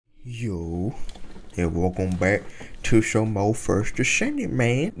Yo, and welcome back to some more First Descendant,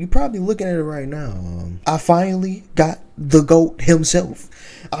 man. You probably looking at it right now. I finally got the GOAT himself.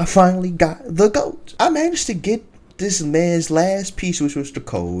 I finally got the GOAT. I managed to get this man's last piece, which was the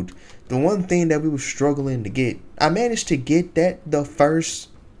code. The one thing that we were struggling to get. I managed to get that the first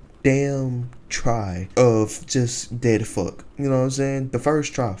damn try of just dead fuck. You know what I'm saying? The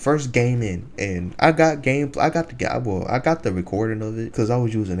first try, first game in, and I got the recording of it because I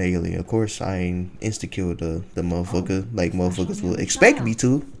was using alien. Of course, I ain't insta killed the motherfucker like motherfuckers will expect me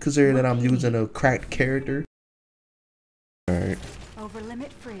to, considering that I'm using a cracked character. All right. Over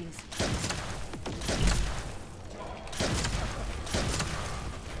limit freeze.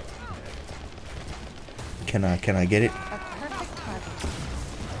 Can I get it?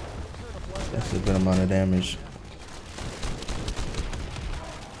 That's a good amount of damage.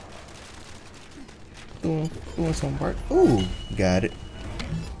 Doing some work. Ooh, got it.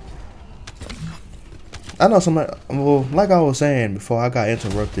 I know somebody, well, like I was saying before I got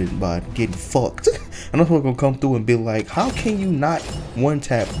interrupted by getting fucked. I know someone gonna come through and be like, how can you not one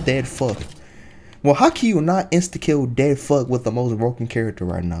tap dead fuck? Well, how can you not insta kill dead fuck with the most broken character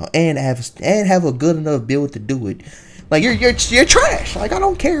right now and have a good enough build to do it? Like you're trash. Like I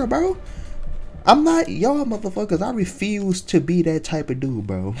don't care, bro. I'm not y'all motherfuckers. I refuse to be that type of dude,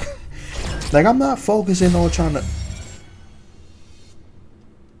 bro. Like I'm not focusing on trying to.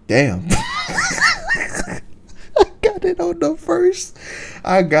 Damn. I got it on the first.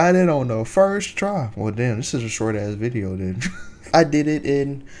 I got it on the first try. Well, damn, this is a short ass video then. I did it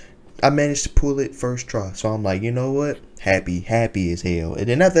and I managed to pull it first try. So I'm like, you know what? Happy as hell. And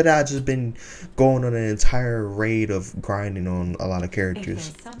then after that, I just been going on an entire raid of grinding on a lot of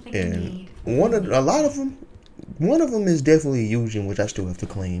characters. And one of them is definitely Eugen, which I still have to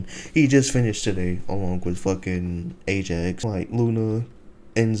claim. He just finished today, along with fucking Ajax, like Luna,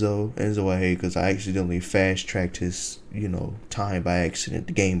 Enzo I hate because I accidentally fast tracked his, time by accident.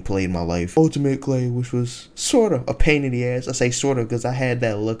 The game played my life. Ultimate Clay, which was sort of a pain in the ass. I say sort of because I had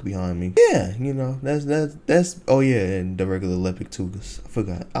that luck behind me. Yeah, that's oh yeah, and the regular Lepic too. Cause I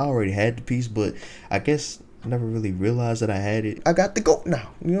forgot I already had the piece, but I guess I never really realized that I had it. I got the GOAT now,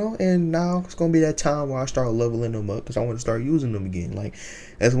 and now it's gonna be that time where I start leveling them up because I want to start using them again. Like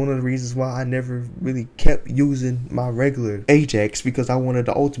that's one of the reasons why I never really kept using my regular Ajax, because I wanted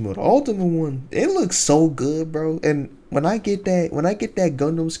the ultimate. The ultimate one, it looks so good, bro. And when I get that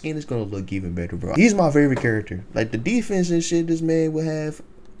Gundam skin, it's gonna look even better, bro. He's my favorite character. Like the defense and shit this man would have.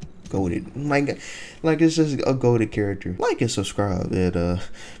 Goated. Like it's just a goated character. Like and subscribe. And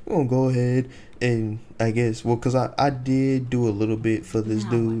we're gonna go ahead and I guess because I did do a little bit for this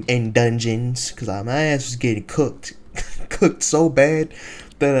dude in dungeons because my ass was getting cooked so bad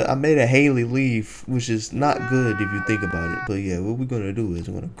that I made a Haley leave, which is not good if you think about it. But yeah, what we're gonna do is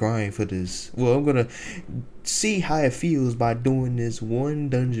I'm gonna grind for this. Well, I'm gonna see how it feels by doing this one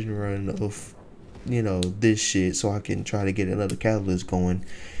dungeon run of this shit so I can try to get another catalyst going.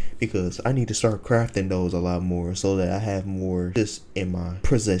 Because I need to start crafting those a lot more so that I have more just in my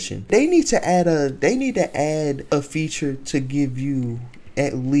possession. They need to add a feature to give you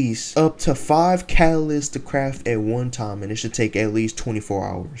at least up to 5 catalysts to craft at one time, and it should take at least 24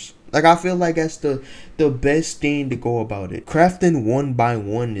 hours. Like I feel like that's the best thing to go about it. Crafting one by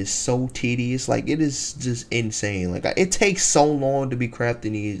one is so tedious. Like it is just insane. Like it takes so long to be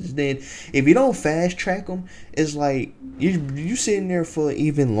crafting these. Then if you don't fast track them, it's like you sitting there for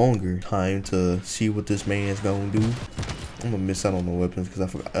even longer time to see what this man's gonna do. I'm gonna miss out on the weapons because I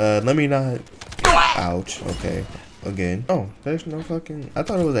forgot. Let me not. Ouch. Okay. Again. Oh, there's no fucking. I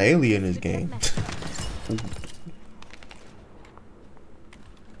thought it was an alien in this game.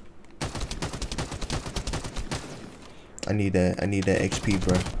 I need that XP,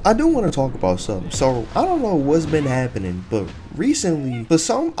 bro. I do want to talk about something. So I don't know what's been happening, but recently, for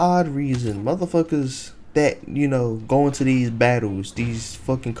some odd reason, motherfuckers that go into these battles, these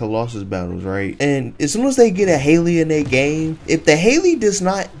fucking Colossus battles, right? And as soon as they get a Haley in their game, if the Haley does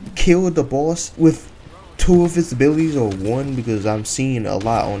not kill the boss with 2 of its abilities or 1, because I'm seeing a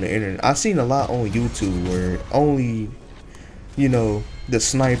lot on the internet. I've seen a lot on YouTube where only the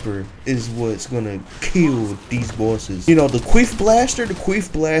sniper is what's gonna kill these bosses. The Queef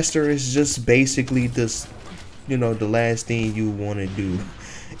Blaster is just basically this, the last thing you want to do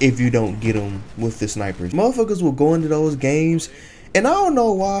if you don't get them with the snipers. Motherfuckers will go into those games, and I don't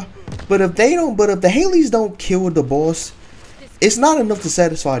know why, but if the Haleys don't kill the boss, it's not enough to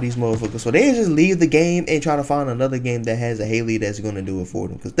satisfy these motherfuckers. So they just leave the game and try to find another game that has a Haley that's gonna do it for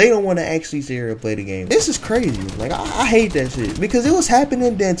them, because they don't want to actually sit and play the game. This is crazy. Like I hate that shit, because it was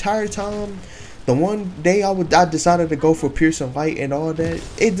happening the entire time The one day I decided to go for piercing light and all that,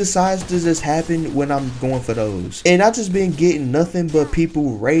 it decides to just happen when I'm going for those. And I just been getting nothing but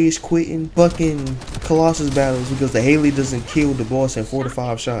people rage quitting fucking Colossus battles because the Haley doesn't kill the boss in 4 to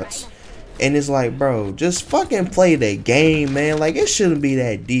 5 shots. And it's like, bro, just fucking play the game, man. Like, it shouldn't be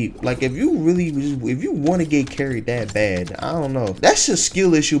that deep. Like, if you want to get carried that bad, I don't know. That's just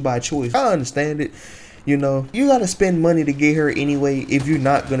skill issue by choice. I understand it. You know, you gotta spend money to get her anyway if you're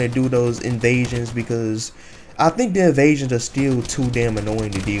not gonna do those invasions, because I think the invasions are still too damn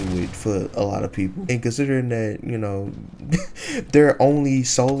annoying to deal with for a lot of people. And considering that, you know, they're only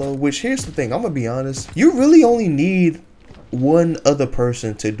solo, which here's the thing, I'm gonna be honest, you really only need one other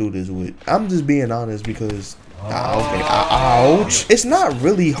person to do this with. I'm just being honest because ouch. It's not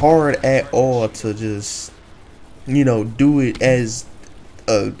really hard at all to just, you know, do it as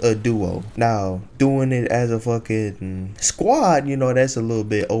a duo. Now, doing it as a fucking squad, you know, that's a little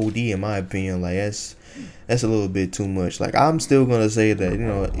bit OD in my opinion. Like, that's a little bit too much. Like, I'm still gonna say that, you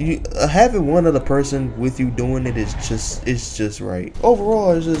know, having one other person with you doing it is just right.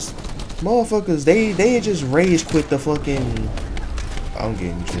 Overall, it's just motherfuckers, they just rage quit the fucking, I'm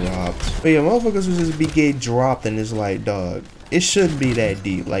getting dropped. But yeah, motherfuckers will just be getting dropped, and it's like, dog, it shouldn't be that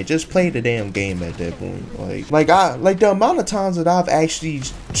deep. Like, just play the damn game at that point. Like the amount of times that I've actually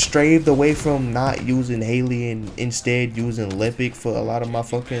strayed away from not using Haley and instead using Lepic for a lot of my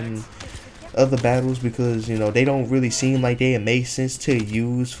fucking other battles, because, you know, they don't really seem like they make sense to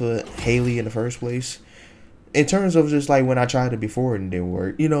use for Haley in the first place. In terms of just like when I tried it before and it didn't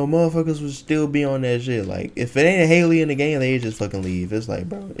work, you know, motherfuckers would still be on that shit. Like, if it ain't a Haley in the game, they just fucking leave. It's like,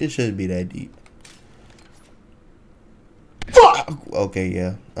 bro, it shouldn't be that deep. Fuck! Okay,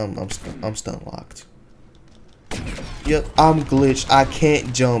 yeah, I'm stun locked. Yep, I'm glitched. I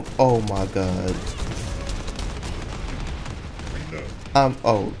can't jump. Oh my god.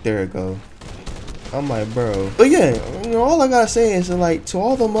 Oh, there it go. I'm like, bro. But yeah, you know, all I gotta say is, like, to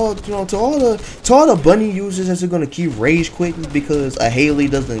all the to all the bunny users that's gonna keep rage quitting because a Haley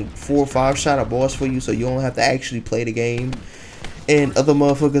doesn't 4 or 5 shot a boss for you, so you don't have to actually play the game. And other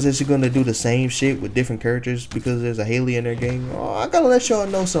motherfuckers that's gonna do the same shit with different characters because there's a Haley in their game. Oh, I gotta let y'all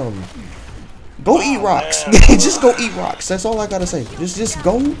know something. Go eat rocks. Just go eat rocks. That's all I gotta say. Just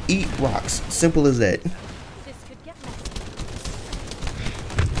go eat rocks. Simple as that.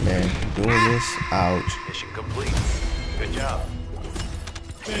 Man, doing this, ouch. Mission complete. Good job.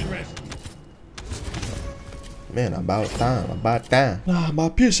 Man, about time. My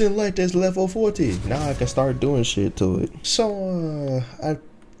piercing light is level 40. Now I can start doing shit to it. So, I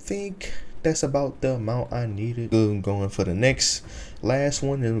think that's about the amount I needed. I'm going for the last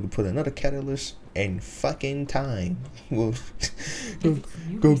one, and we can put another catalyst and fucking time. We'll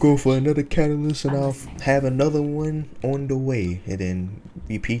go for another catalyst, and I'll have another one on the way, and then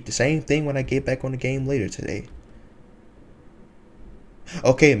repeat the same thing when I get back on the game later today.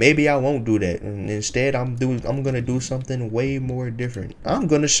 Okay, maybe I won't do that, and instead I'm gonna do something way more different. I'm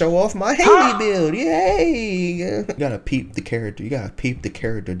gonna show off my Haley build. Yay! You gotta peep the character. You gotta peep the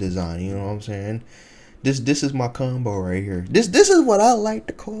character design. You know what I'm saying? This is my combo right here. This is what I like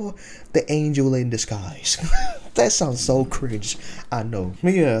to call the angel in disguise. That sounds so cringe, I know.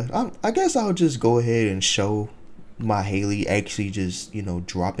 But yeah, I guess I'll just go ahead and show my Haley actually just, you know,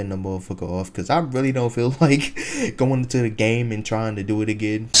 dropping the motherfucker off, because I really don't feel like going into the game and trying to do it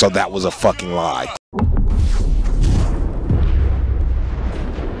again. So that was a fucking lie.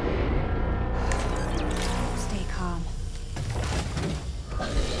 Stay calm.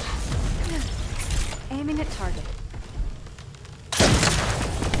 Aiming at target.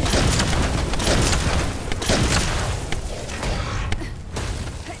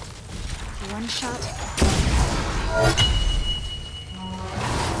 One shot.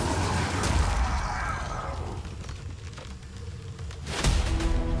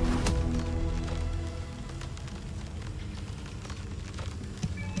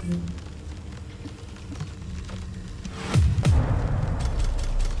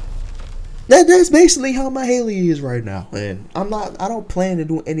 That's basically how my Haley is right now, and I don't plan to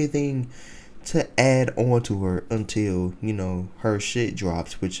do anything to add on to her until, you know, her shit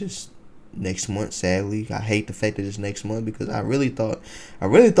drops, which is next month. Sadly, I hate the fact that it's next month, because I really thought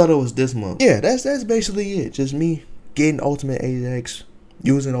it was this month. Yeah, that's basically it. Just me getting ultimate Ajax,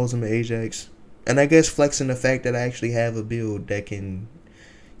 using ultimate Ajax, and I guess flexing the fact that I actually have a build that can,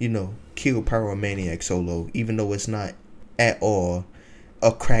 you know, kill Pyromaniac solo, even though it's not at all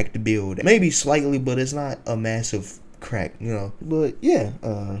a cracked build. Maybe slightly, but it's not a massive crack, you know. But yeah,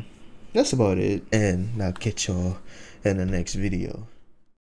 that's about it, and I'll catch y'all in the next video.